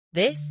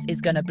This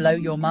is gonna blow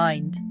your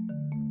mind.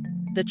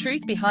 The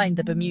truth behind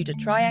the Bermuda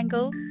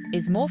Triangle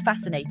is more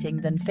fascinating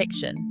than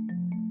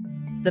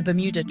fiction. The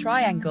Bermuda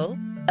Triangle,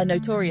 a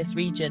notorious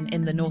region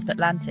in the North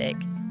Atlantic,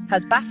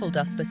 has baffled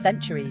us for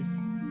centuries.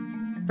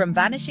 From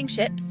vanishing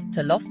ships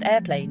to lost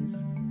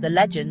airplanes, the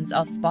legends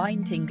are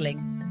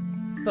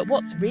spine-tingling. But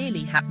what's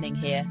really happening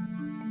here?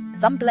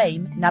 Some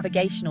blame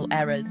navigational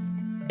errors,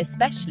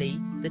 especially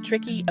the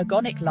tricky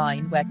agonic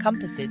line where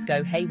compasses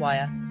go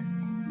haywire.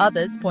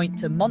 Others point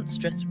to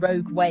monstrous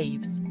rogue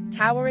waves,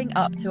 towering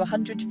up to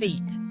 100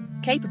 feet,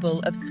 capable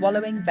of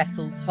swallowing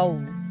vessels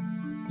whole.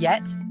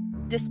 Yet,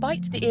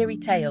 despite the eerie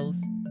tales,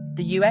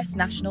 the US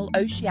National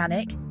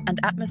Oceanic and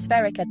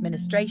Atmospheric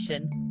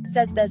Administration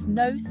says there's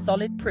no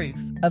solid proof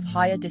of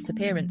higher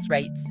disappearance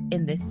rates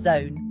in this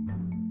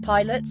zone.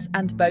 Pilots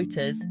and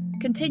boaters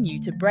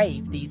continue to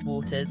brave these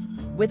waters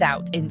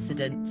without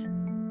incident.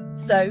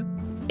 So,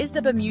 is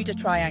the Bermuda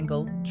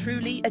Triangle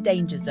truly a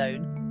danger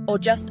zone, or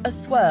just a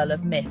swirl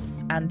of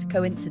myths and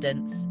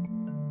coincidence?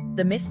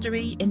 The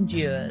mystery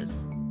endures.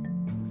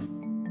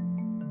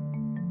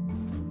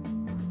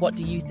 What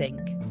do you think?